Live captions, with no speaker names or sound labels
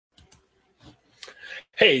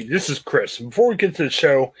Hey, this is Chris. Before we get to the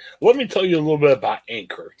show, let me tell you a little bit about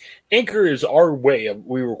Anchor. Anchor is our way of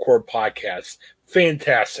we record podcasts.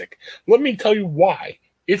 Fantastic. Let me tell you why.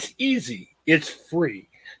 It's easy. It's free.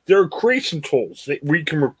 There are creation tools that where you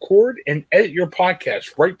can record and edit your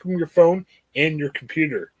podcast right from your phone and your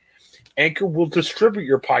computer. Anchor will distribute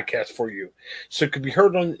your podcast for you, so it can be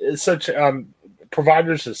heard on such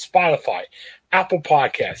providers as Spotify, Apple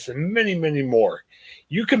Podcasts, and many, many more.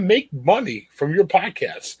 You can make money from your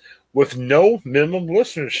podcast with no minimum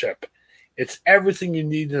listenership. It's everything you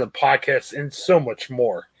need in a podcast and so much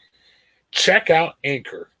more. Check out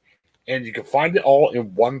Anchor, and you can find it all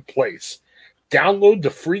in one place. Download the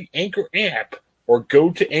free Anchor app or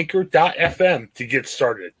go to anchor.fm to get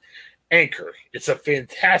started. Anchor, it's a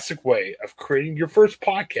fantastic way of creating your first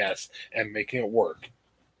podcast and making it work.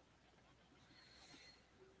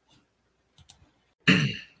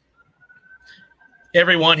 Hey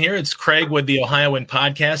everyone, here it's Craig with the Ohioan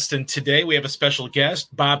Podcast, and today we have a special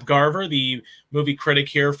guest. Bob Garver, the movie critic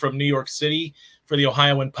here from New York City for the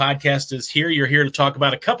Ohioan Podcast, is here. You're here to talk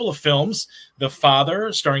about a couple of films, The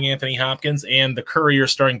Father, starring Anthony Hopkins, and The Courier,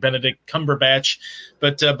 starring Benedict Cumberbatch.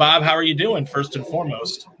 But Bob, how are you doing, first and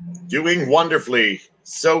foremost? Doing wonderfully.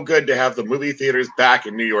 So good to have the movie theaters back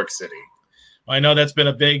in New York City. I know that's been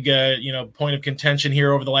a big, point of contention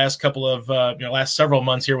here over the last couple of, last several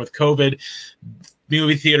months here with COVID.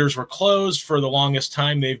 Movie theaters were closed for the longest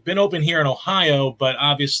time. They've been open here in Ohio, but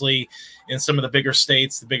obviously in some of the bigger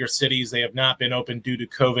states, the bigger cities, they have not been open due to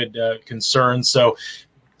COVID concerns. So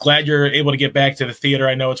glad you're able to get back to the theater.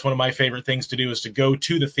 I know it's one of my favorite things to do is to go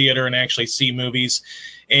to the theater and actually see movies.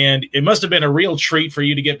 And it must have been a real treat for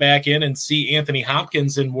you to get back in and see Anthony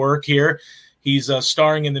Hopkins in work here. He's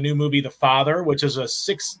starring in the new movie, The Father, which is a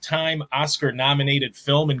 6-time Oscar-nominated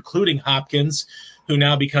film, including Hopkins, who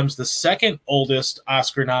now becomes the second oldest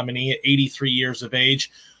Oscar nominee at 83 years of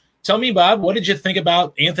age. Tell me, Bob, what did you think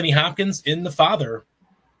about Anthony Hopkins in The Father?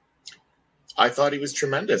 I thought he was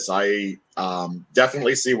tremendous. I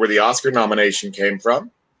definitely see where the Oscar nomination came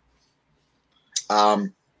from.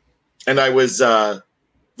 And I was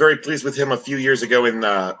very pleased with him a few years ago in,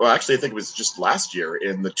 I think it was just last year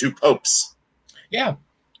in The Two Popes. Yeah.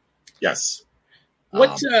 Yes.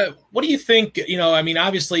 What do you think?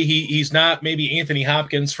 Obviously he's not maybe Anthony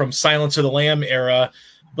Hopkins from Silence of the Lamb era,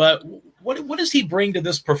 but what does he bring to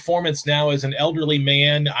this performance now as an elderly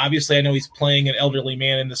man? Obviously, I know he's playing an elderly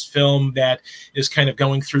man in this film that is kind of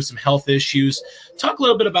going through some health issues. Talk a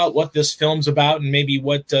little bit about what this film's about and maybe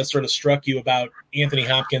what sort of struck you about Anthony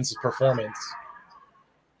Hopkins' performance.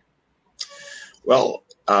 Well,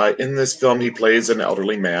 in this film, he plays an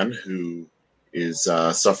elderly man who is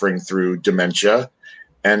suffering through dementia.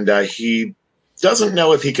 And he doesn't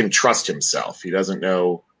know if he can trust himself. He doesn't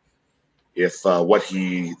know if what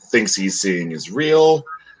he thinks he's seeing is real,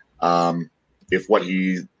 if what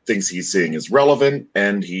he thinks he's seeing is relevant,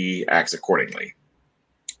 and he acts accordingly.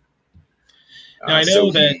 Now, I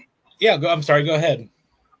know that... I'm sorry, go ahead.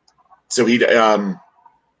 So he doesn't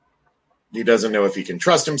know if he can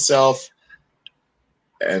trust himself.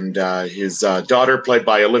 And his daughter, played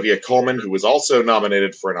by Olivia Colman, who was also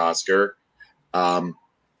nominated for an Oscar,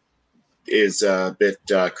 is a bit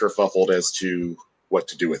kerfuffled as to what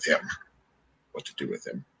to do with him.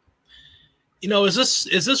 Is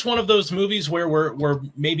this one of those movies where we're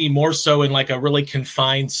maybe more so in like a really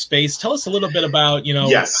confined space? Tell us a little bit about,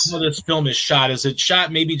 Yes. how this film is shot. Is it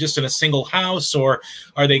shot maybe just in a single house, or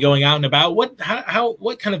are they going out and about? What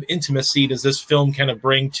kind of intimacy does this film kind of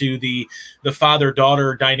bring to the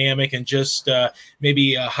father-daughter dynamic, and just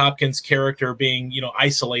maybe Hopkins' character being,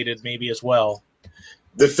 isolated maybe as well?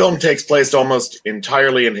 The film takes place almost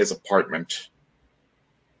entirely in his apartment,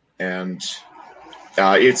 and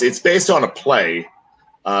it's based on a play.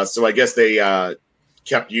 So I guess they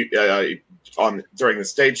kept during the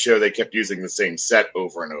stage show they kept using the same set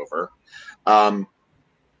over and over.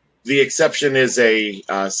 The exception is a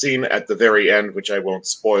scene at the very end, which I won't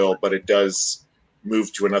spoil, but it does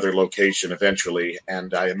move to another location eventually.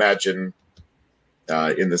 And I imagine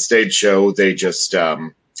in the stage show they just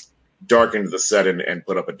darkened the set and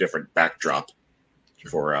put up a different backdrop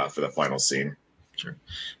for the final scene. Sure.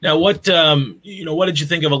 Now, what did you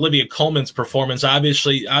think of Olivia Colman's performance?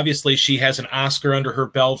 Obviously, she has an Oscar under her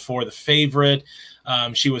belt for The Favorite.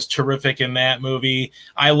 She was terrific in that movie.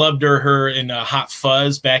 I loved her in Hot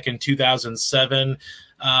Fuzz back in 2007.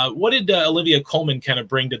 What did Olivia Colman kind of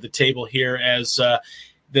bring to the table here as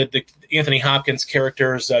the Anthony Hopkins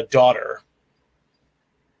character's daughter?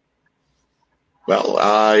 Well,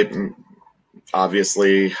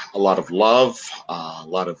 obviously a lot of love, a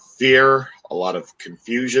lot of fear, a lot of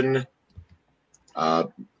confusion.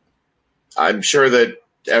 I'm sure that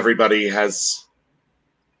everybody has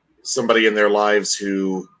somebody in their lives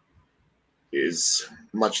who is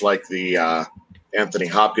much like the Anthony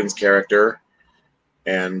Hopkins character,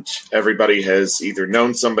 and everybody has either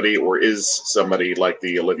known somebody or is somebody like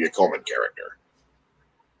the Olivia Colman character.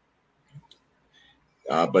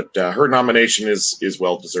 But her nomination is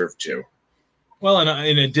well deserved too. Well, and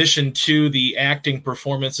in addition to the acting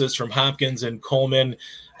performances from Hopkins and Coleman,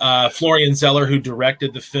 Florian Zeller, who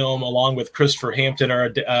directed the film, along with Christopher Hampton,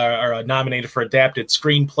 are nominated for adapted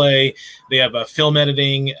screenplay. They have a film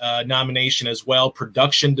editing nomination as well,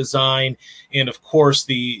 production design, and of course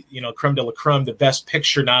the creme de la creme, the Best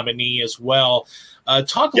Picture nominee as well.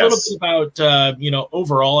 Talk a little bit about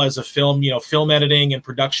overall as a film, film editing and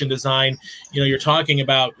production design. You're talking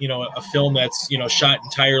about a film that's shot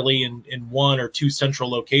entirely in one or two central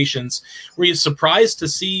locations. Were you surprised to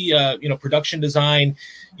see production design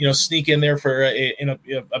sneak in there for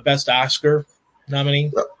a Best Oscar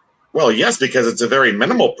nominee? Well, yes, because it's a very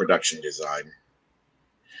minimal production design.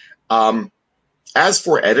 As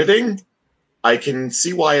for editing, I can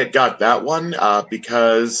see why it got that one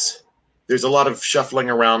because there's a lot of shuffling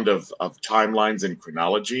around of timelines and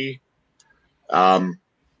chronology,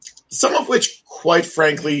 some of which, quite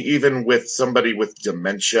frankly, even with somebody with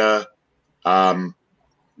dementia,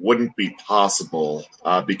 wouldn't be possible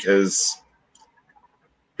because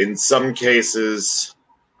in some cases,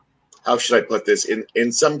 how should I put this?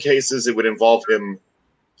 In some cases, it would involve him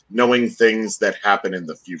knowing things that happen in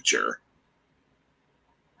the future.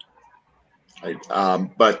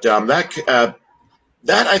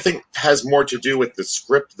 That I think has more to do with the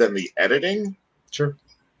script than the editing. Sure.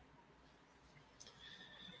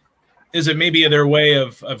 Is it maybe their way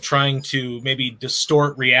of trying to maybe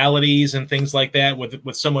distort realities and things like that with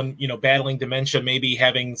someone battling dementia, maybe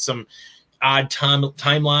having some odd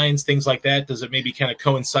timelines, things like that? Does it maybe kind of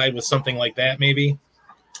coincide with something like that? Maybe.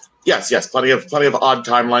 Yes. Plenty of odd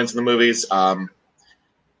timelines in the movies.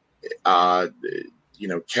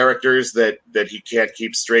 Characters that he can't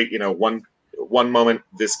keep straight. One moment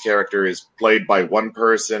this character is played by one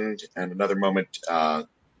person, and another moment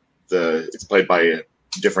it's played by a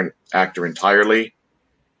different actor entirely.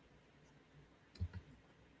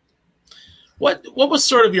 What was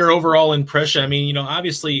sort of your overall impression? I mean,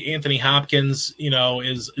 obviously Anthony Hopkins,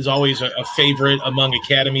 is always a favorite among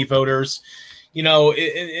Academy voters.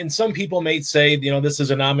 And some people may say, this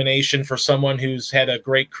is a nomination for someone who's had a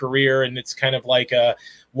great career, and it's kind of like a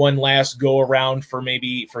one last go around for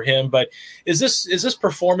him. But is this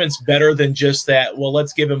performance better than just that? Well,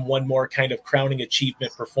 let's give him one more kind of crowning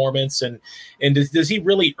achievement performance, and does he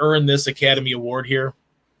really earn this Academy Award here?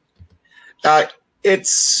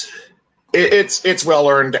 It's well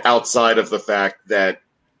earned outside of the fact that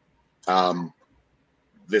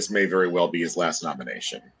this may very well be his last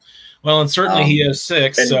nomination. Well, and certainly he has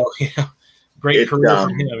 6, so great career for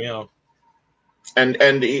him.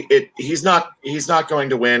 And he's not going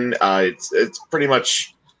to win. It's pretty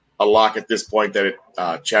much a lock at this point that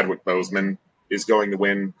Chadwick Boseman is going to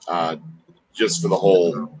win, just for the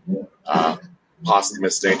whole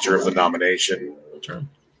posthumous nature of the nomination. Sure.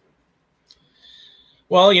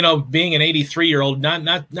 Well, being an 83-year-old,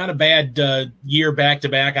 not a bad year back to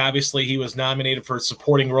back. Obviously, he was nominated for a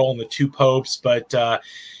supporting role in The Two Popes, but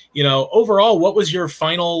overall, what was your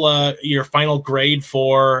final grade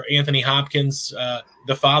for Anthony Hopkins,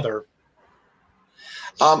 the father?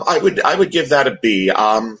 I would give that a B.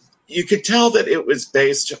 You could tell that it was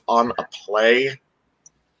based on a play,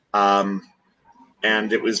 and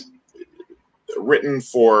it was written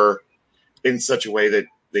in such a way that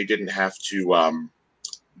they didn't have to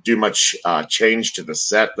do much change to the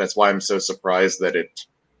set. That's why I'm so surprised that it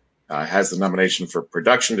has the nomination for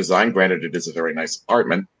production design. Granted, it is a very nice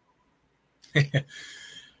apartment.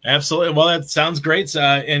 Absolutely. Well, that sounds great.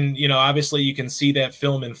 And, obviously you can see that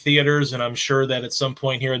film in theaters, and I'm sure that at some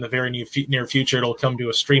point here in the very near future, it'll come to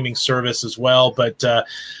a streaming service as well. But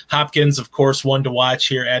Hopkins, of course, one to watch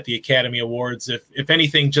here at the Academy Awards. If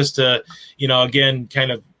anything, just to, again,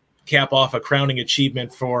 kind of cap off a crowning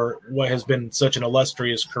achievement for what has been such an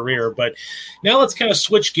illustrious career. But now let's kind of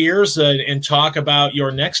switch gears and talk about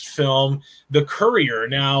your next film, The Courier.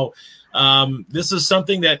 Now, this is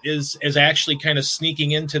something that is actually kind of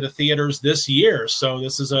sneaking into the theaters this year. So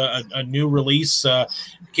this is a new release,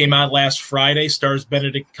 came out last Friday, stars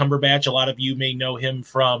Benedict Cumberbatch. A lot of you may know him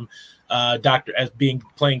from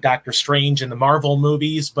playing Doctor Strange in the Marvel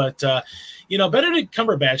movies, but Benedict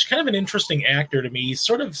Cumberbatch, kind of an interesting actor to me. He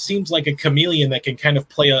sort of seems like a chameleon that can kind of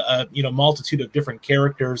play a multitude of different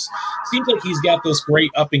characters. Seems like he's got this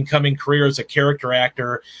great up and coming career as a character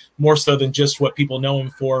actor, more so than just what people know him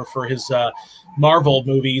for his Marvel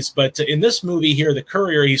movies. But in this movie here, The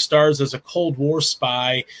Courier, he stars as a Cold War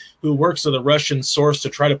spy who works with a Russian source to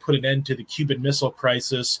try to put an end to the Cuban Missile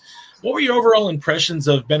Crisis. What were your overall impressions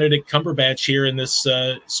of Benedict Cumberbatch here in this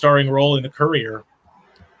starring role in The Courier?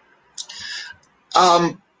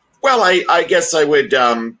 Well, I guess I would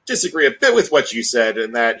disagree a bit with what you said,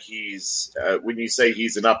 in that he's when you say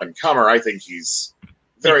he's an up-and-comer, I think he's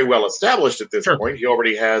very well established at this point. He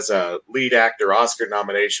already has a lead actor Oscar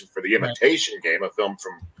nomination for The Imitation Game, a film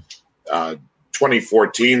from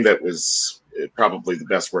 2014 that was probably the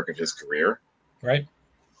best work of his career. Right.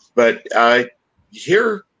 But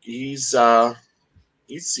here he's fine.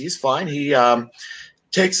 He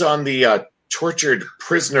takes on the tortured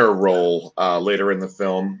prisoner role later in the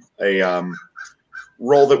film, a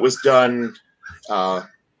role that was done, I'm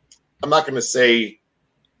not going to say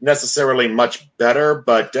necessarily much better,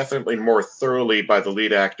 but definitely more thoroughly by the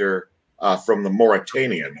lead actor from The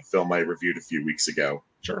Mauritanian, a film I reviewed a few weeks ago.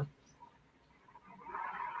 Sure.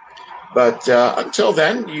 But until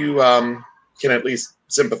then, you can at least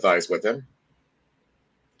sympathize with him.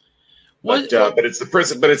 But it's the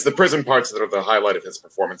prison parts that are the highlight of his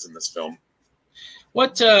performance in this film.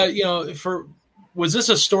 What was this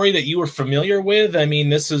a story that you were familiar with? I mean,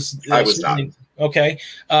 this is I was not. Okay.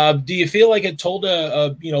 Do you feel like it told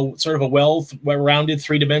a sort of a well-rounded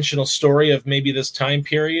three-dimensional story of maybe this time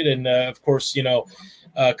period? And of course,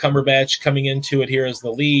 Cumberbatch coming into it here as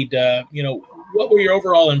the lead. What were your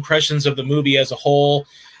overall impressions of the movie as a whole?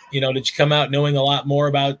 Did you come out knowing a lot more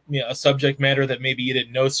about a subject matter that maybe you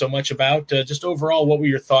didn't know so much about? Just overall, what were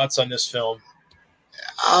your thoughts on this film?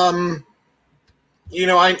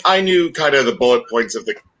 I knew kind of the bullet points of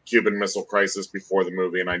the Cuban Missile Crisis before the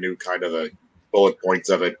movie, and I knew kind of the bullet points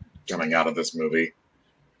of it coming out of this movie.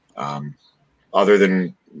 Other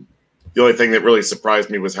than the only thing that really surprised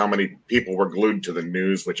me was how many people were glued to the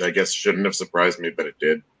news, which I guess shouldn't have surprised me, but it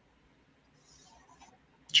did.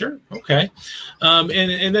 Sure. Okay.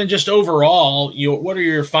 And then just overall, what are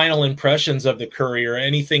your final impressions of The Courier?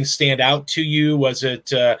 Anything stand out to you? Was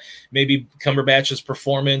it maybe Cumberbatch's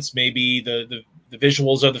performance, maybe the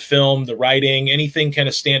visuals of the film, the writing, anything kind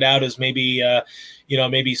of stand out as maybe,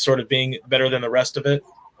 maybe sort of being better than the rest of it?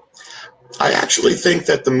 I actually think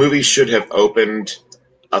that the movie should have opened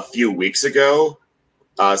a few weeks ago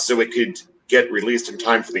so it could get released in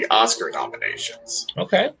time for the Oscar nominations.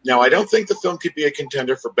 Okay. Now, I don't think the film could be a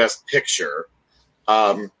contender for Best Picture.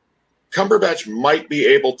 Cumberbatch might be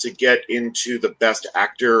able to get into the Best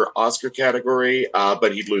Actor Oscar category,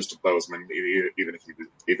 but he'd lose to Boseman even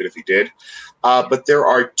if he did. But there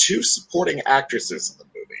are two supporting actresses in the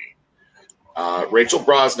movie: Rachel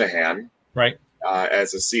Brosnahan, right,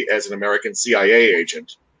 as an American CIA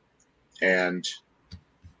agent, and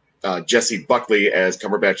Jessie Buckley as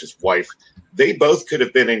Cumberbatch's wife. They both could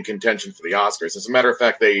have been in contention for the Oscars. As a matter of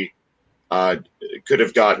fact, they could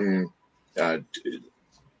have gotten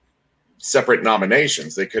separate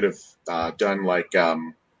nominations. They could have done like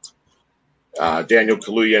Daniel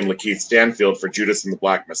Kaluuya and Lakeith Stanfield for Judas and the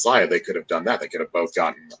Black Messiah. They could have done that. They could have both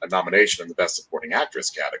gotten a nomination in the Best Supporting Actress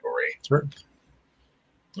category. Sure.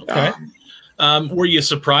 Okay. Were you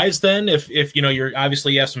surprised then? If you're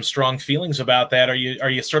obviously you have some strong feelings about that. Are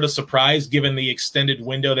you sort of surprised, given the extended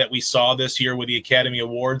window that we saw this year with the Academy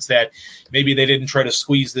Awards, that maybe they didn't try to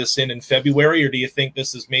squeeze this in February, or do you think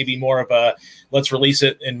this is maybe more of a let's release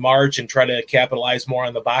it in March and try to capitalize more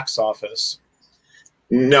on the box office?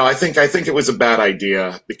 No, I think it was a bad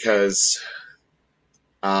idea because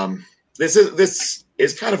this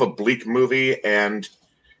is kind of a bleak movie, and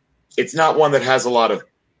it's not one that has a lot of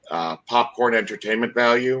popcorn entertainment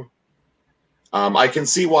value. I can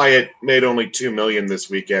see why it made only $2 million this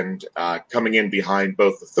weekend, coming in behind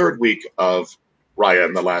both the third week of Raya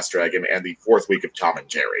and the Last Dragon and the fourth week of Tom and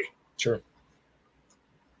Jerry. Sure.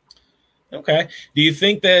 Okay. Do you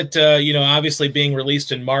think that obviously being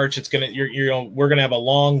released in March, it's we're gonna have a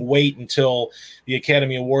long wait until the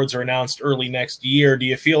Academy Awards are announced early next year? Do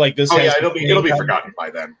you feel like this? It'll be forgotten by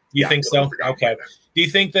then. You think so? Okay. Do you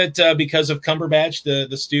think that because of Cumberbatch,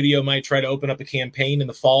 the studio might try to open up a campaign in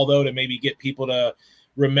the fall, though, to maybe get people to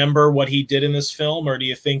remember what he did in this film? Or do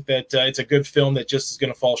you think that it's a good film that just is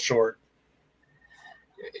going to fall short?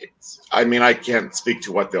 I can't speak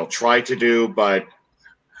to what they'll try to do, but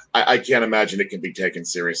I can't imagine it can be taken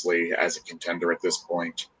seriously as a contender at this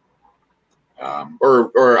point.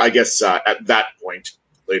 Or I guess at that point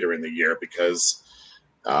later in the year, because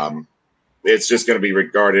it's just going to be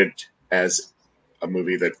regarded as a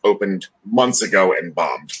movie that opened months ago and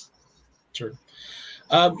bombed. Sure.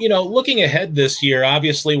 Looking ahead this year,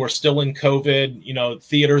 obviously we're still in COVID.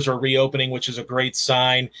 Theaters are reopening, which is a great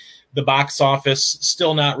sign. the box office.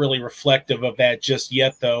 Still not really reflective of that just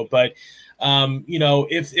yet, though. But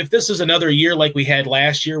if this is another year like we had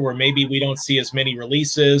last year, where maybe we don't see as many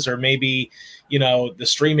releases, or maybe the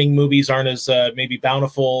streaming movies aren't as maybe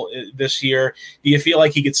bountiful this year, do you feel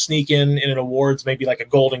like he could sneak in an awards, maybe like a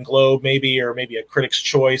Golden Globe, or maybe a Critics'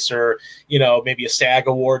 Choice, or maybe a SAG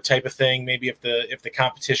award type of thing? Maybe if the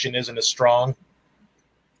competition isn't as strong.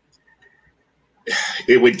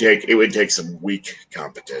 It would take some weak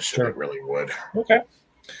competition. Sure. It really would.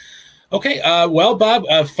 Okay. Well, Bob,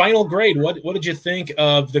 final grade. What did you think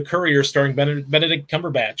of The Courier starring Benedict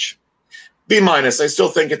Cumberbatch? B-. I still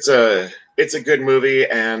think it's a good movie,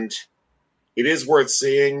 and it is worth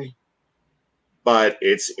seeing, but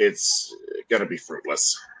it's going to be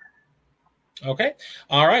fruitless. Okay.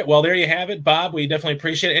 All right. Well, there you have it, Bob. We definitely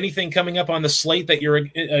appreciate it. Anything coming up on the slate that you're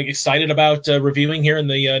excited about reviewing here in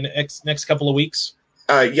the next couple of weeks?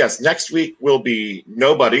 Yes, next week will be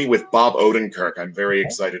Nobody with Bob Odenkirk. I'm very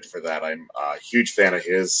excited for that. I'm a huge fan of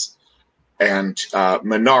his. And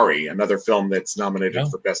Minari, another film that's nominated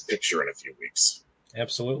for Best Picture in a few weeks.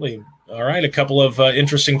 Absolutely. All right. A couple of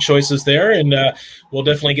interesting choices there, and we'll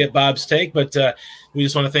definitely get Bob's take. But we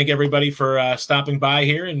just want to thank everybody for stopping by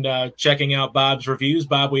here and checking out Bob's reviews.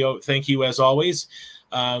 Bob, we thank you as always.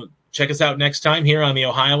 Check us out next time here on the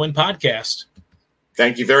Ohioan Podcast.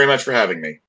 Thank you very much for having me.